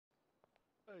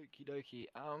Okie dokie.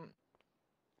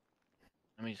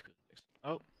 Let me just go fix.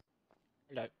 Oh,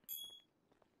 hello.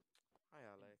 Hi,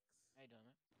 Alex. How you doing,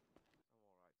 mate?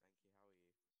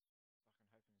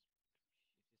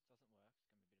 I'm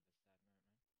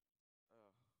alright, thank you. How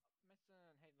are you? Fucking hoping if this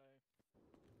doesn't work, it's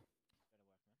gonna be a bit of a sad moment,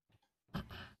 man. Oh,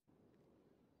 Mason,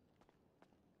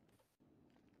 hello.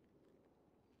 Better work,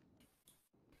 man.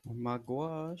 Oh my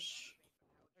gosh.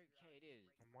 Okay, it is.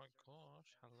 Oh my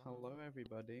gosh, hello. Hello,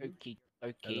 everybody. Okie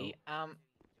dokie.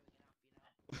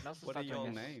 What are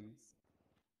your names?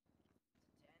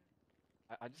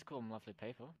 I just call them Lovely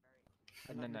People.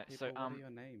 And Lovely then people, so what are your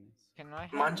names? can I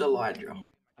have Mine's Elijah.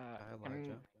 Hi, can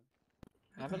Elijah.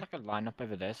 I have like a lineup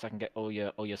over there so I can get all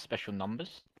your special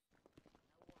numbers,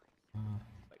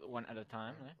 like one at a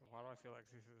time. Yeah? Why do I feel like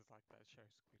this is like that show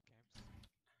Squid Games?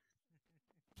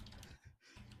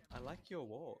 I like your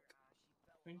walk.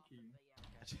 Thank you.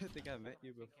 I don't think I met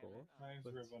you before. My name's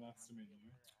but- River. Nice to meet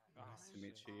you. Nice to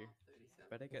meet shit. you.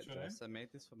 Better What's get your name? dressed. I made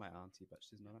this for my auntie, but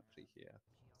she's not actually here.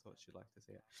 Thought she'd like to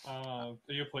see it. Are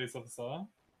you a police officer?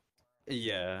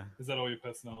 Yeah. Is that all your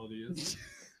personality is?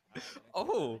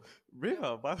 Oh,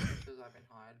 River. Why...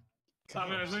 I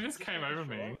mean, it just came over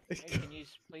me. Hey, can you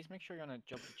please make sure you're on a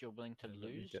job that you're willing to Let me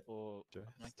lose get or dressed.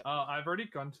 like that? I've already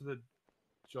gone to the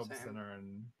job Same. center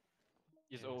and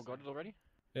You've all got it already?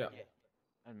 Yeah.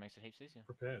 That makes it heaps easier.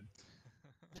 prepared.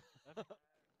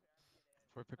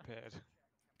 We're prepared.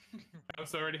 I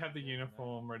also already have the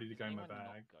uniform ready to go in my Anyone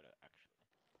not bag. got it, actually?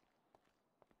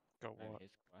 Got No, what?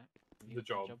 here's quiet. Have The you got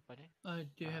job. the job, buddy? I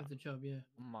do have the job, yeah.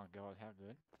 Oh my god, how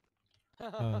good.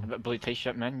 That blue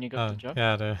t-shirt, man, you got the job?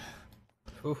 Yeah, I do.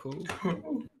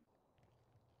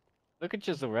 Look at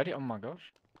yours already, oh my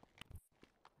gosh.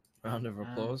 Round of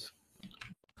applause.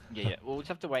 Yeah, we'll just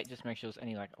have to wait just to make sure there's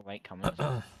any like late comers.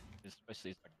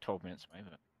 Especially it's like 12 minutes away,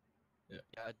 but... Yeah,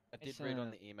 I did It's, read on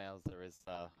the emails there is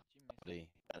somebody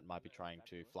that might be trying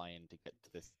to fly in to get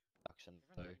to this induction.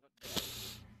 So Everyone's got the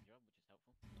job,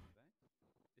 which is helpful.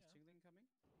 Is Chingling coming?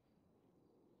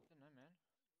 I don't know, man.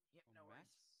 Yep, no Max?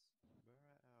 worries. Where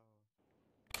are our...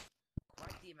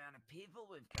 Quite the amount of people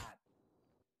we've got.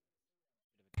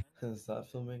 Bit of a Is that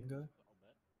flamingo?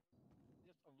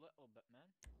 Just a little bit,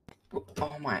 man.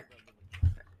 Oh my.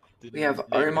 Did We you have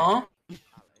name him? Omar.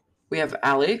 We have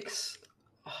Alex.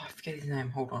 Oh, I forget his name.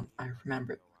 Hold on. I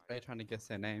remember it. Are you trying to guess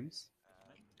their names?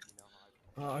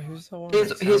 Oh, who's the one Here's-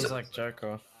 that here's- sounds like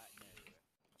Joker?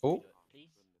 Oh, Please?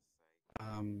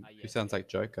 who sounds like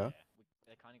Joker?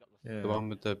 They kind of got Yeah. The one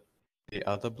with the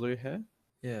other blue hair?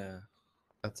 Yeah.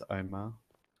 That's Omar.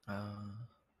 Uh,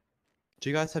 Do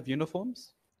you guys have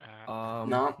uniforms?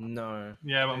 No. No.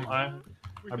 Yeah, but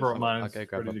I brought mine. Okay,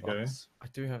 grab ready a to go. box. I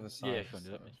do have a size. Yeah, if you want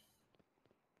to do that, mate.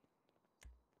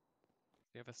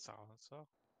 Do you have a silencer?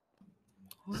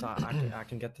 So I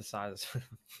can get the size.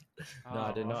 No,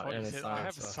 I did Oh, not thought you own a said, I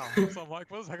have a silencer. silencer. I'm like,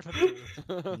 what is that gonna do?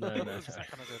 No, no. What is that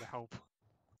gonna do to help?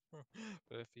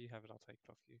 But if you have it, I'll take it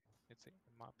off you. It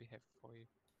might be heavy for you.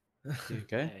 You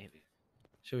okay? Yeah,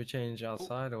 Should we change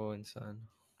outside or inside?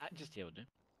 just here will do.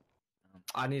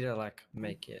 I need to like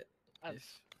make it. Yeah,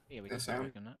 we can Yes, start sir.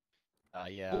 working on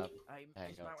that. Yeah. You Hang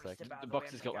just on might a wanna sec. step out The of the way,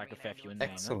 box has I'm got gonna like a go fair in few in there. there,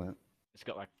 you know? Excellent. It's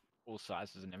got like all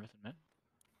sizes and everything, man.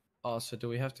 Oh, so do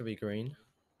we have to be green?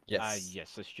 Yes.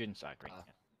 Yes, the students are green.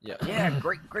 Yeah. Yeah,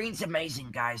 green's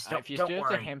amazing, guys. Don't, If you don't still have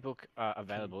the worry. handbook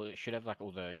available, it should have like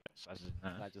all the sizes in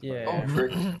Can I there. just Yeah. Oh,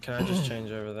 frick. Can I just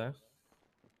change over there?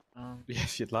 Yeah,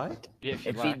 if you'd like. Yeah, if you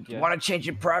If like, you yeah. want to change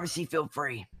your privacy, feel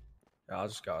free. Yeah, I'll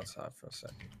just go outside for a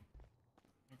second.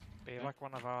 Be like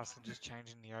one of us and just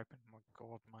change in the open. My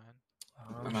god, man.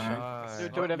 I'm Alright. shy.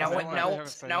 Do whatever No you one, want. I no, haven't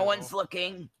seen no it one's all.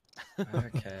 looking.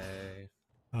 Okay.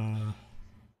 I'm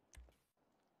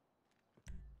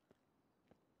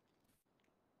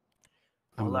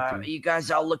Well, looking. you guys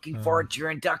all looking forward to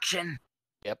your induction?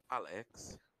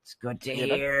 Alex, It's good to Yeah,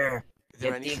 that- hear. is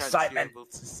there Get any the chance excitement. you're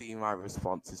able to see my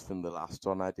responses from the last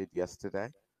one I did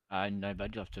yesterday? No,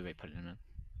 but you'll have to re-put it in, man.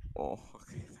 Oh,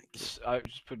 okay, thank you.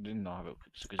 Just put it in now, have a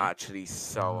quick squeeze. Actually,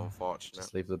 so unfortunate.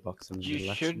 Just leave the box in the You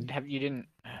middle, should actually. have. You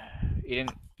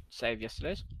didn't save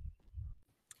yesterday's.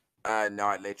 No,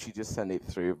 I literally just sent it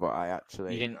through, but I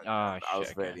actually, You didn't. I was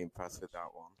Shit, okay. really impressed with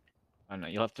that one. I know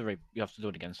you'll have to you have to do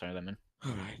it again. Sorry, then, man.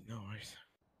 Alright, no worries.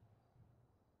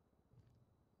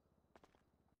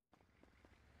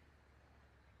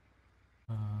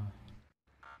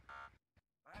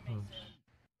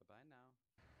 Bye-bye now.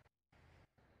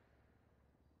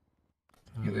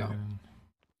 Here we are.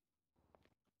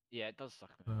 Yeah, it does suck.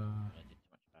 Man. I did too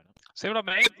much about it. See what I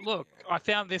mean? Look, I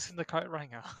found this in the coat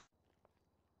ringer.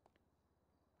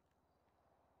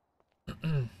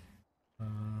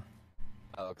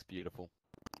 That looks beautiful.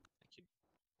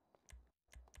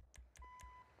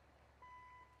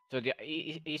 So the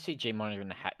ECG monitor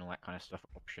and the hat and all that kind of stuff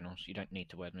are optional, so you don't need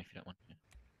to wear them if you don't want to.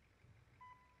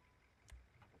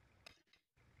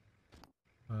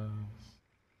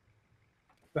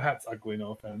 The hat's ugly,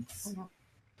 no offense.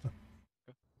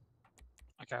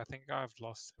 Okay, I think I've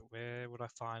lost it. Where would I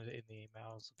find it in the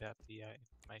emails about the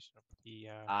information of the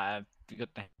You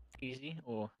got the easy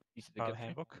or is it the good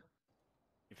handbook?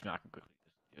 If not, I can quickly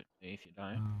just do it if you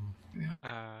don't.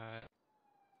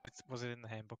 Was it in the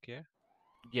handbook? Yeah.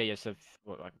 Yeah. So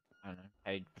what, like I don't know,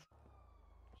 page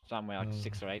somewhere like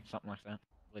 6 or 8, something like that.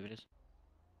 I believe it is.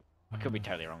 I could be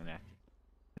totally wrong there.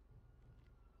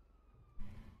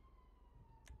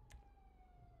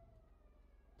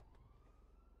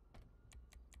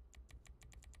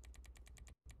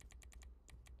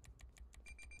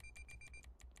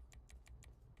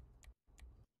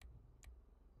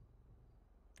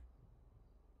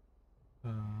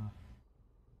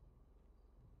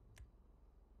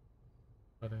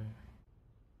 But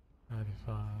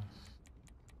 95.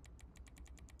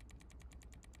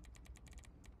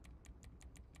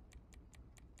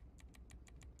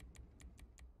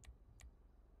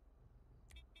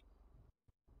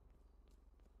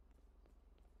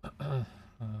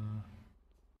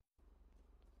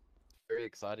 Very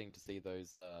exciting to see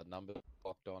those numbers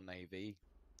locked on AV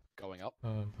going up.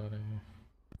 Buddy.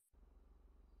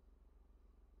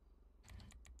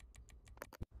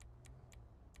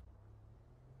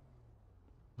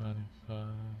 95.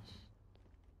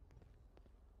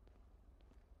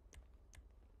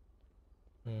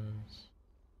 Yes.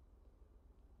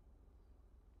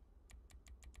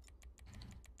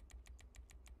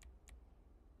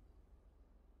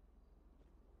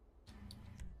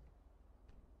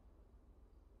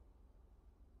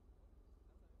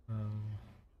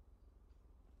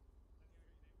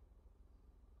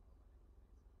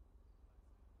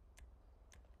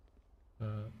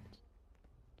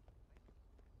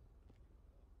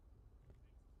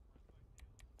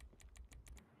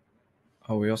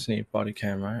 Oh, we also need body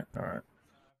cam, right? All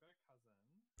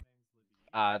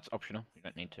right. It's optional. You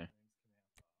don't need to.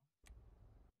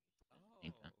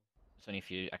 It's only if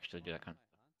you actually do that kind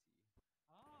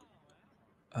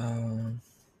of.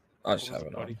 I just have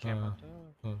it on.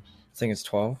 Oh. I think it's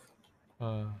 12.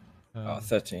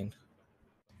 13.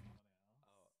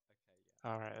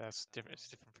 All right, that's different. It's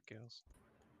different for girls.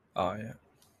 Oh yeah.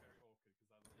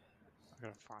 I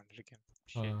gotta find it again.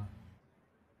 Shit.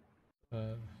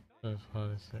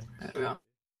 46. There we are.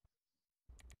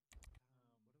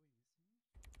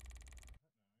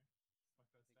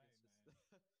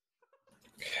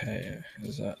 Okay,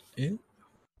 is that it?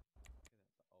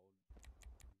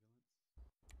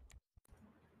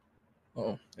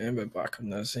 Oh, amber back. I've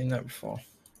never seen that before.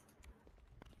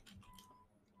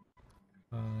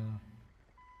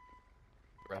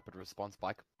 Rapid response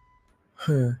bike.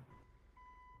 Huh.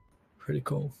 Pretty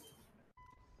cool.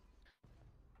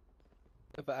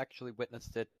 Never actually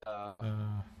witnessed it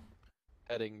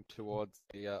heading towards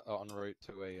the en route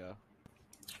to a.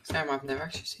 Sam, I've never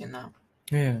actually seen that.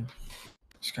 Yeah,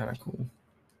 it's kind of cool.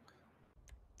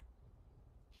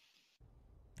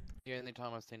 The only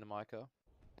time I've seen a Micah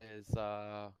is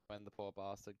when the poor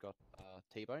bastard got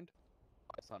T-boned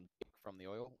by some dick from the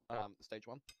oil, stage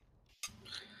 1.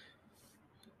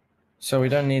 So we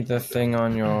don't need the thing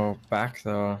on your back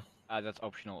though. That's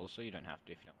optional also. You don't have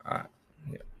to if you don't. Alright,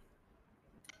 yeah.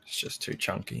 It's just too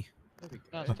chunky. There we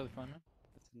No, go. it's totally fine, man.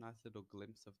 That's a nice little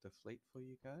glimpse of the fleet for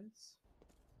you guys.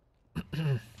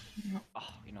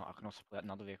 Oh, you know, I can also pull out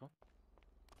another vehicle.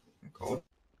 Cool.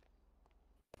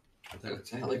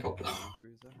 It's a helicopter.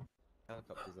 Cruiser.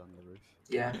 Helicopter's on the roof.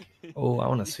 Yeah. Oh, I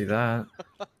want to see that.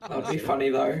 That'd be funny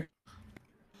though.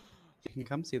 You can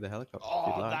come see the helicopter if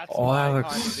Oh, you'd like. that's Oh, my that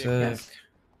kind looks of vehicle. sick.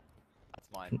 That's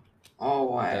mine. Oh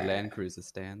The wow. Land Cruiser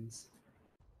stands.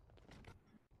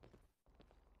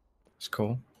 It's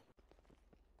cool.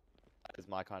 That is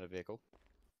my kind of vehicle.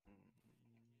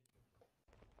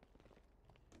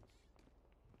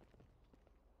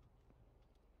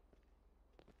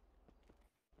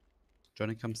 Do you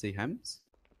want to come see Hems?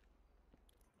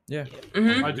 Yeah.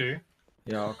 Mhm. I do.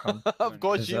 Yeah, I'll come. Of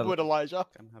course Is you that- would, Elijah.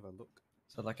 Come have a look.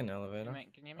 Is that like an elevator? Can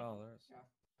you hear me? Oh, there is.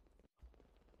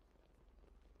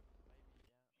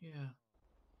 Yeah,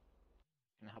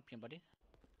 Can I help you, buddy?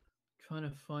 trying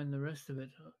to find the rest of it.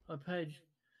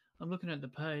 I'm looking at the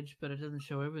page, but it doesn't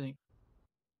show everything.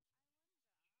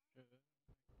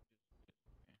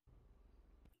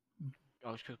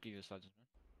 I'll just quickly give you the slides, man.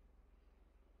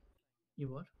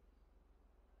 You what?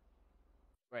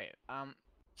 Right.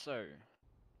 So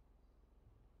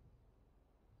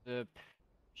the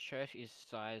shirt is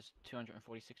size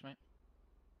 246, mate.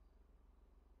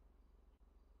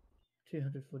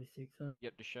 246.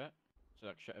 Yep, the shirt. So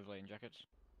like shirt, overlay, and jackets.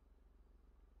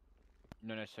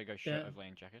 No, so go shirt, Yeah. overlay,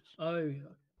 and jackets. Oh,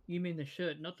 you mean the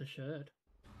shirt, not the shirt.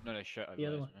 No, shirt, The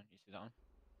other overlay. one. You see that one?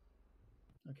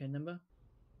 Okay, number?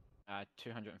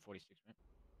 246, mate.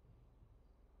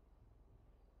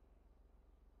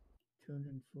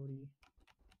 240.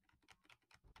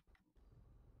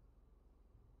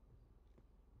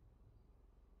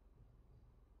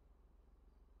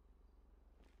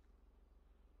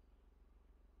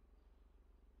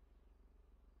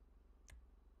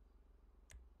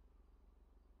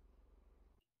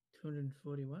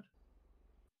 $240 what?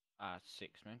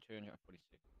 6, man.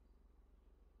 246.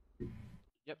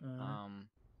 Yep. Alright.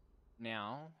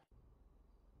 Now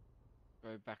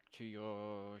go back to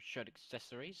your shirt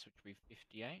accessories, which will be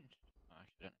 58.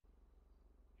 Actually, don't.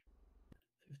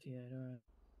 58, alright.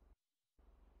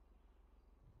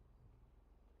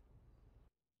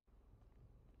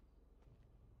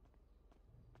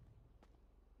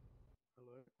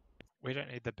 Hello. We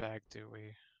don't need the bag, do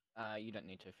we? You don't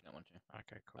need to if you don't want to.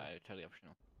 Okay, cool. Totally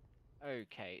optional.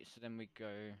 Okay, so then we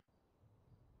go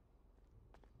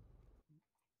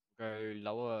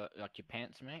lower, like your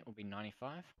pants, mate, will be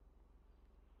 95.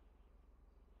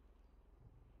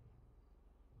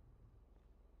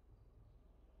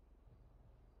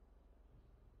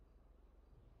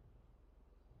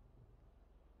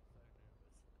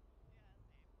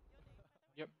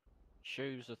 Yep.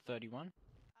 Shoes are 31.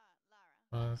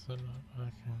 Why is it not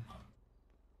working?